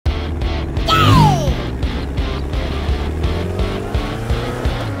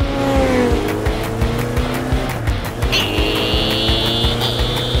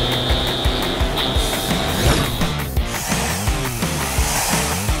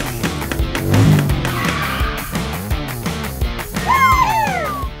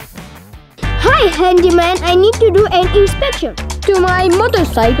Handyman, I need to do an inspection to my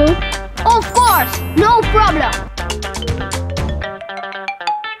motorcycle. Of course, no problem.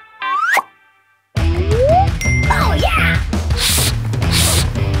 Oh yeah!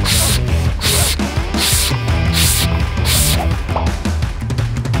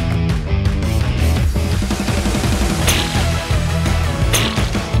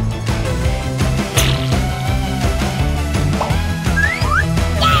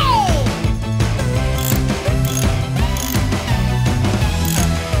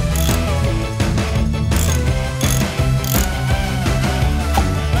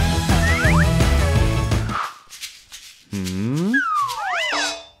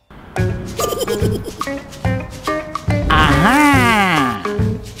 Aha!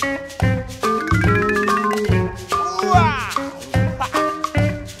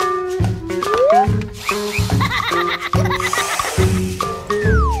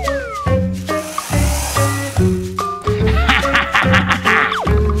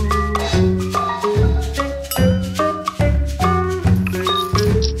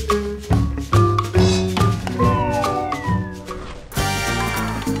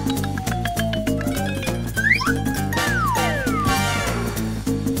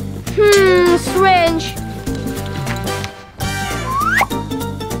 Strange.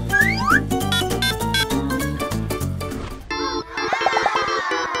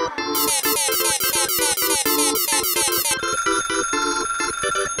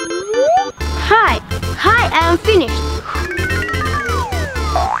 Hi, I am finished.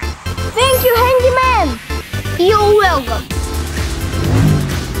 Thank you, handyman. You're welcome.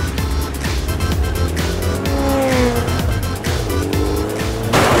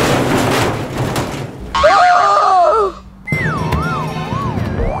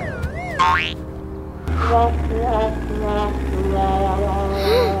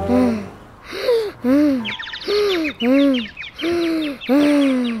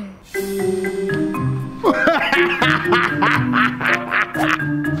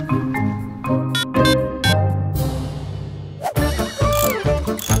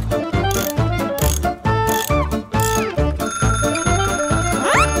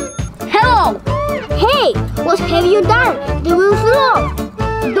 Hello! Hey, what have you done? The wheels low.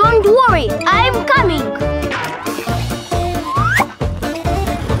 Don't worry, I'm coming.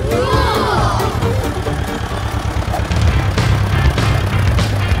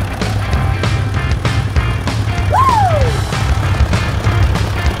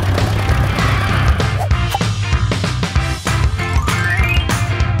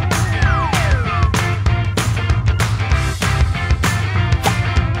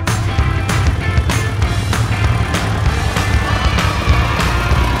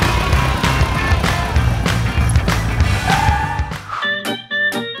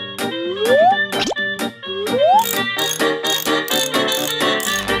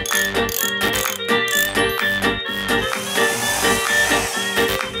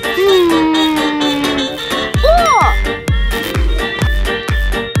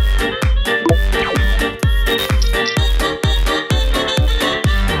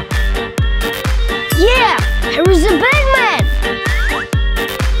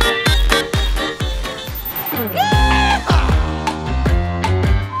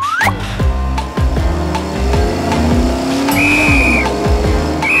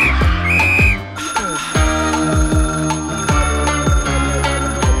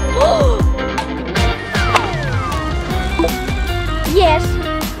 Yes,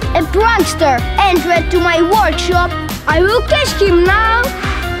 a prankster entered to my workshop. I will catch him now.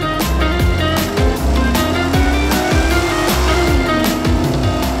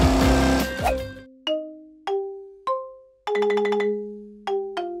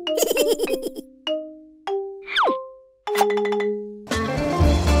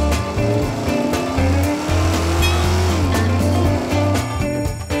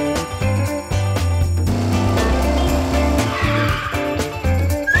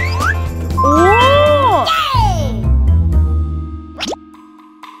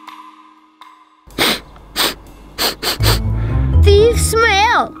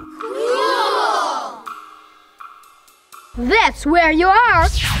 Smell! That's where you are!